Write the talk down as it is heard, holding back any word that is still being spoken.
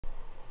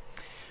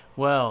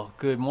Well,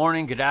 good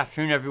morning, good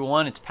afternoon,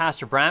 everyone. It's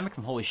Pastor Brammick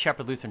from Holy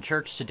Shepherd Lutheran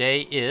Church.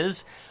 Today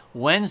is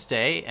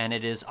Wednesday, and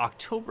it is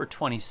October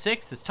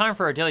 26th. It's time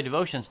for our daily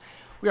devotions.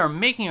 We are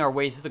making our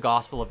way through the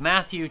Gospel of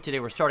Matthew. Today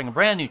we're starting a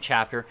brand new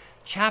chapter,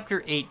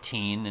 chapter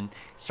 18, and it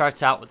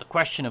starts out with the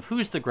question of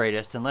who's the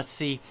greatest, and let's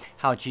see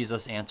how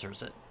Jesus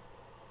answers it.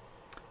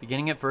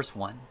 Beginning at verse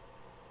 1.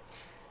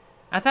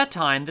 At that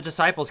time, the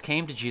disciples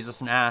came to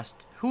Jesus and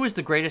asked, "Who is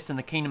the greatest in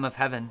the kingdom of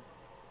heaven?"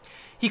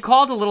 He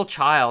called a little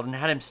child and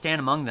had him stand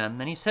among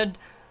them, and he said,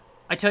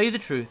 "I tell you the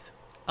truth,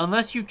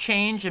 unless you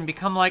change and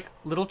become like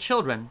little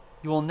children,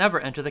 you will never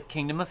enter the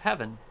kingdom of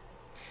heaven.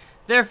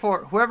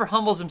 Therefore, whoever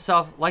humbles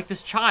himself like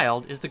this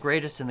child is the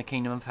greatest in the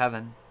kingdom of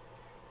heaven.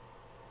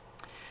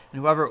 And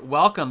whoever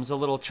welcomes a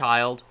little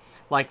child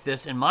like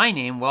this in my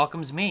name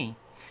welcomes me.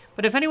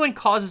 But if anyone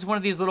causes one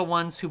of these little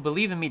ones who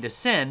believe in me to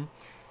sin,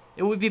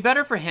 it would be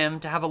better for him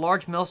to have a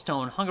large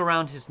millstone hung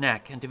around his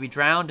neck and to be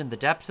drowned in the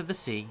depths of the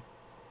sea.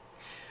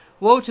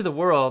 Woe to the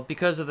world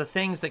because of the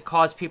things that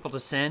cause people to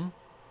sin.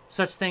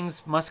 Such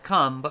things must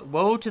come, but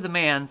woe to the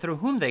man through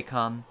whom they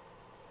come.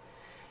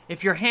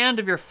 If your hand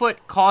of your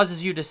foot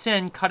causes you to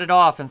sin, cut it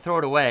off and throw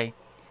it away.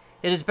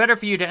 It is better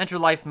for you to enter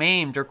life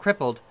maimed or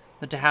crippled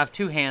than to have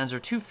 2 hands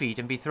or 2 feet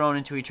and be thrown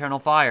into eternal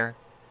fire.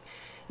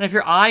 And if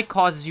your eye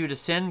causes you to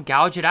sin,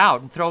 gouge it out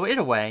and throw it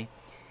away.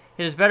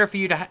 It is better for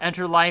you to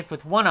enter life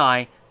with 1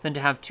 eye than to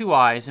have 2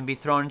 eyes and be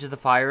thrown into the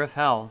fire of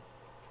hell.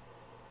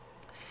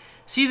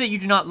 See that you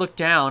do not look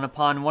down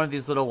upon one of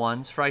these little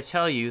ones, for I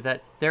tell you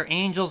that their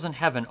angels in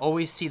heaven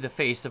always see the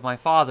face of my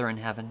Father in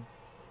heaven.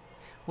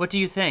 What do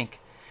you think?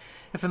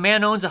 If a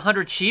man owns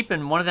 100 sheep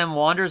and one of them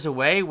wanders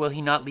away, will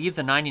he not leave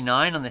the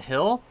 99 on the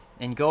hill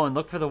and go and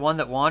look for the one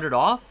that wandered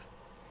off?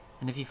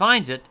 And if he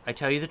finds it, I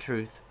tell you the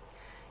truth,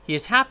 he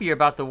is happier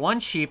about the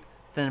 1 sheep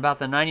than about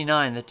the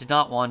 99 that did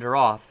not wander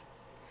off.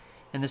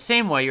 In the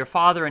same way, your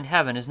Father in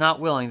heaven is not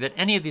willing that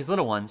any of these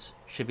little ones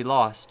should be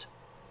lost.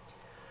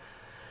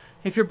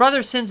 If your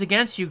brother sins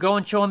against you, go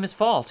and show him his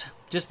fault,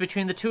 just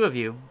between the 2 of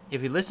you.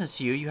 If he listens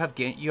to you, you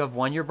have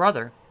won your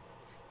brother.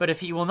 But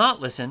if he will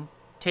not listen,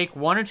 take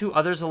 1 or 2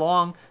 others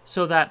along,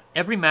 so that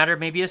every matter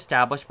may be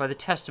established by the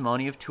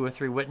testimony of 2 or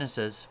 3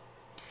 witnesses.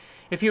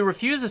 If he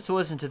refuses to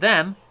listen to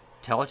them,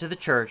 tell it to the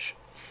church.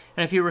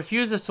 And if he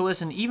refuses to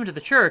listen even to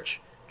the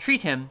church,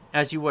 treat him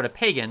as you would a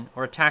pagan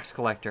or a tax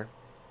collector.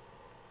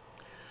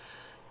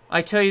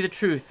 I tell you the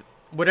truth.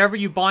 Whatever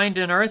you bind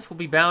on earth will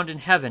be bound in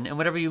heaven, and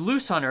whatever you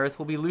loose on earth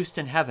will be loosed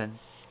in heaven.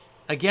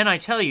 Again, I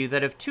tell you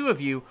that if 2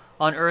 of you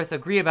on earth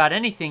agree about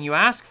anything you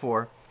ask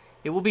for,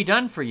 it will be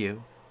done for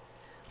you.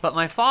 But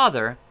my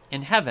Father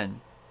in heaven,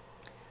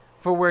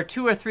 for where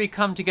 2 or 3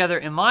 come together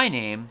in my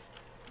name,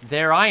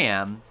 there I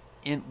am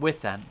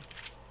with them."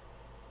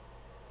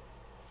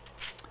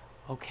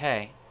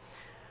 Okay.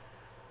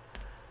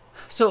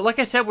 So, like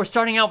I said, we're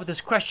starting out with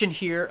this question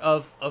here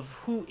of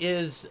who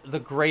is the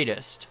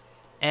greatest.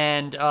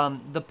 And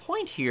the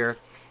point here,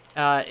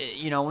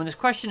 when this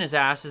question is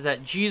asked, is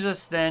that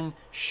Jesus then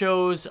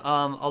shows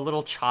a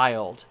little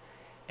child.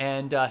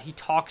 And he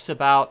talks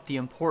about the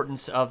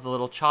importance of the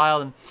little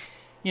child.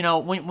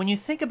 And, when you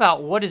think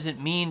about what does it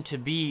mean to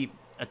be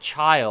a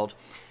child,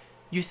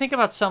 you think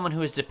about someone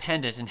who is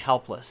dependent and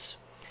helpless.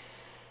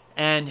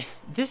 And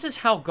this is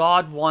how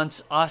God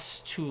wants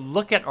us to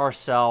look at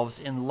ourselves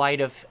in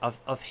light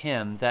of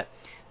him, that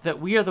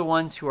we are the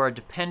ones who are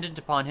dependent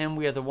upon him.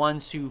 We are the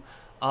ones who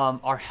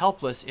are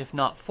helpless if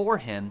not for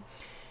him,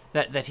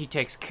 that he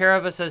takes care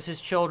of us as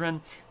his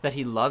children, that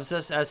he loves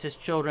us as his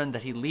children,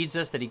 that he leads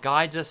us, that he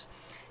guides us,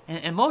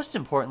 and most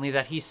importantly,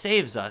 that he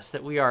saves us,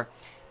 that we are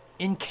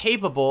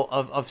incapable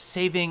of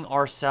saving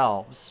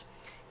ourselves.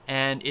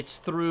 And it's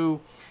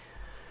through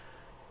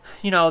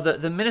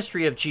the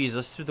ministry of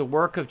Jesus, through the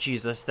work of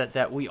Jesus,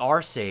 that we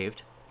are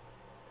saved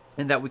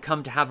and that we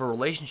come to have a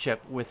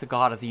relationship with the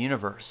God of the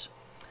universe.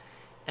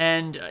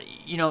 And,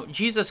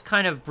 Jesus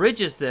kind of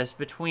bridges this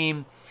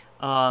between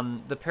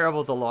the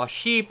parable of the lost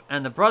sheep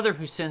and the brother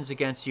who sins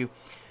against you,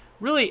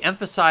 really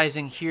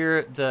emphasizing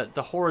here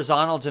the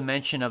horizontal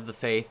dimension of the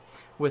faith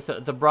with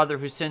the brother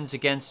who sins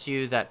against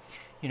you, that,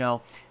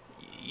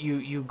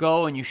 you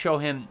go and you show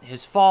him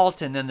his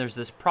fault, and then there's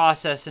this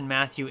process in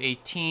Matthew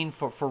 18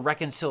 for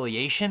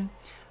reconciliation,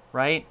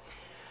 right?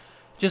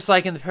 Just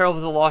like in the parable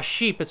of the lost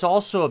sheep, it's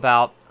also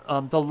about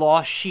the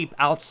lost sheep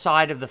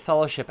outside of the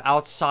fellowship,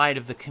 outside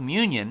of the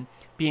communion,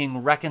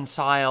 being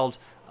reconciled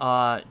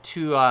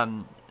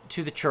to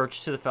the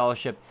church, to the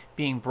fellowship,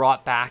 being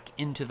brought back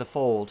into the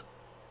fold.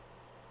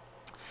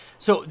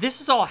 So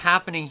this is all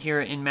happening here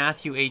in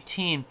Matthew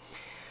 18,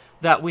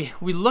 that we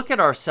look at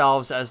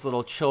ourselves as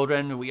little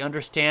children. We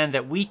understand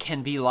that we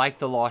can be like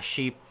the lost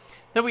sheep,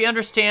 that we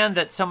understand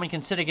that someone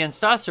can sin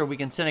against us or we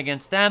can sin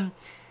against them,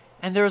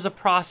 and there is a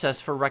process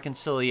for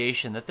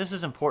reconciliation, that this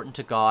is important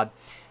to God,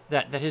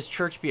 that his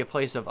church be a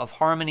place of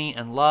harmony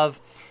and love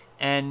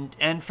and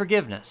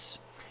forgiveness,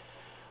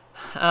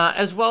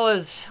 as well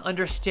as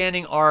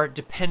understanding our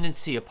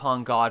dependency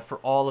upon God for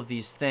all of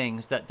these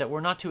things, that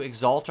we're not to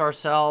exalt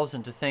ourselves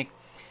and to think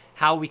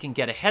how we can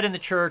get ahead in the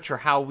church or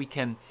how we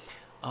can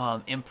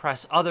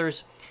impress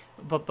others,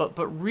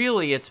 but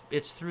really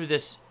it's through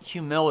this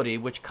humility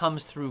which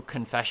comes through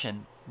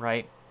confession,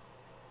 right?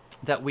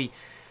 That we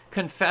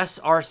confess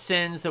our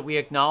sins, that we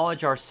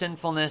acknowledge our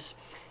sinfulness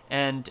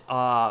and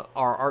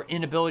our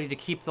inability to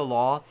keep the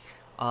law,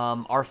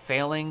 our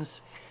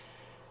failings.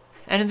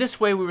 And in this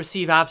way, we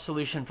receive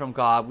absolution from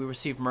God. We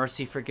receive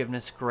mercy,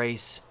 forgiveness,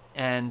 grace,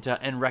 and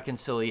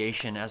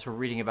reconciliation, as we're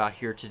reading about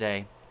here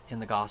today in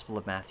the Gospel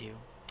of Matthew.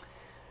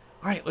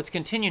 All right, let's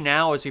continue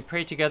now as we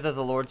pray together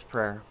the Lord's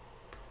Prayer.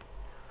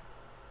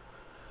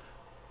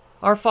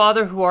 Our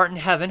Father, who art in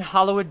heaven,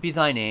 hallowed be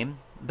thy name.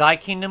 Thy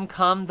kingdom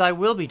come, thy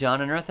will be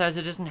done on earth as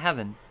it is in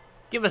heaven.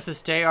 Give us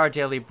this day our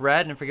daily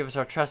bread, and forgive us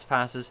our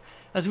trespasses,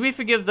 as we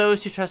forgive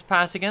those who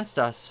trespass against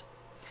us.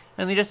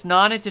 And lead us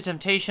not into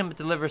temptation, but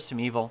deliver us from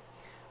evil.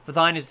 For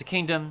thine is the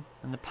kingdom,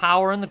 and the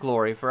power, and the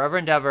glory, forever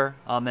and ever.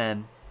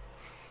 Amen.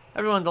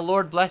 Everyone, the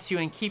Lord bless you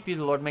and keep you.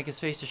 The Lord make his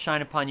face to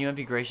shine upon you and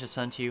be gracious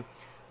unto you.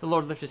 The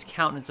Lord lift his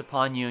countenance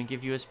upon you and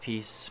give you his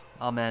peace.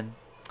 Amen.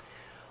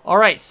 All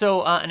right,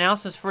 so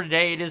announcements for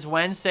today. It is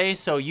Wednesday,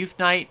 so youth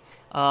night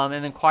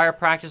and then choir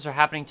practice are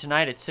happening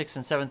tonight at 6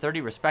 and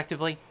 7:30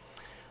 respectively.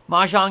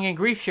 Mahjong and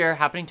Grief Share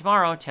happening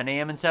tomorrow, 10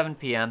 a.m. and 7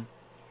 p.m.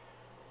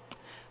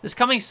 This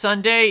coming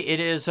Sunday, it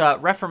is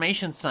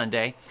Reformation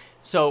Sunday,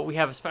 so we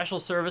have a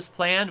special service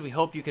planned. We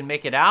hope you can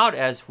make it out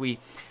as we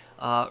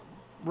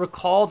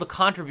recall the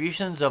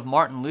contributions of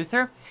Martin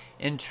Luther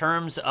in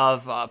terms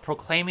of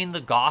proclaiming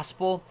the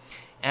gospel.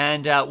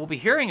 And we'll be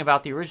hearing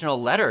about the original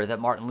letter that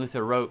Martin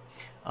Luther wrote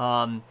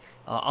on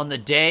the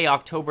day,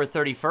 October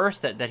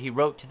 31st, that he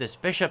wrote to this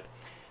bishop,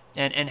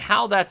 and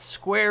how that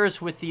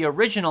squares with the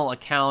original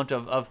account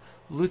of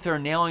Luther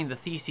nailing the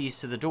theses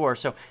to the door.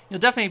 So you'll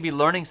definitely be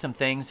learning some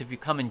things if you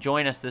come and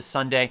join us this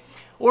Sunday,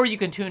 or you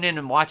can tune in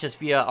and watch us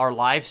via our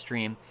live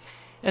stream.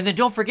 And then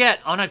don't forget,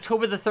 on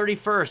October the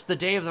 31st, the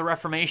day of the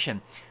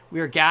Reformation, we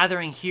are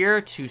gathering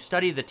here to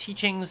study the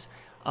teachings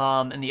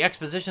and the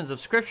expositions of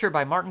Scripture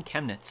by Martin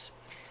Chemnitz.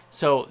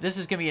 So this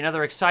is going to be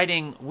another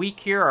exciting week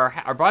here.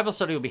 Our Bible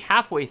study will be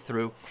halfway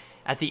through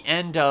at the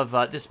end of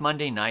this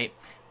Monday night.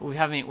 We're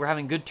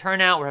having good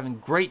turnout. We're having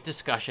great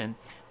discussion.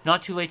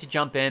 Not too late to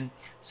jump in,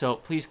 so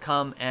please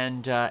come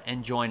and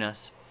join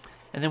us.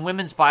 And then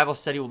women's Bible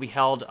study will be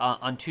held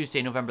on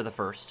Tuesday, November the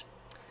 1st.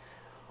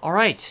 All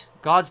right,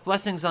 God's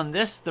blessings on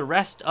this, the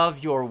rest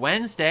of your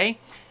Wednesday,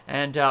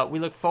 and we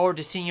look forward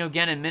to seeing you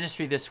again in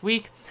ministry this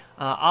week.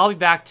 I'll be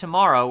back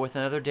tomorrow with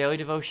another daily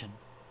devotion.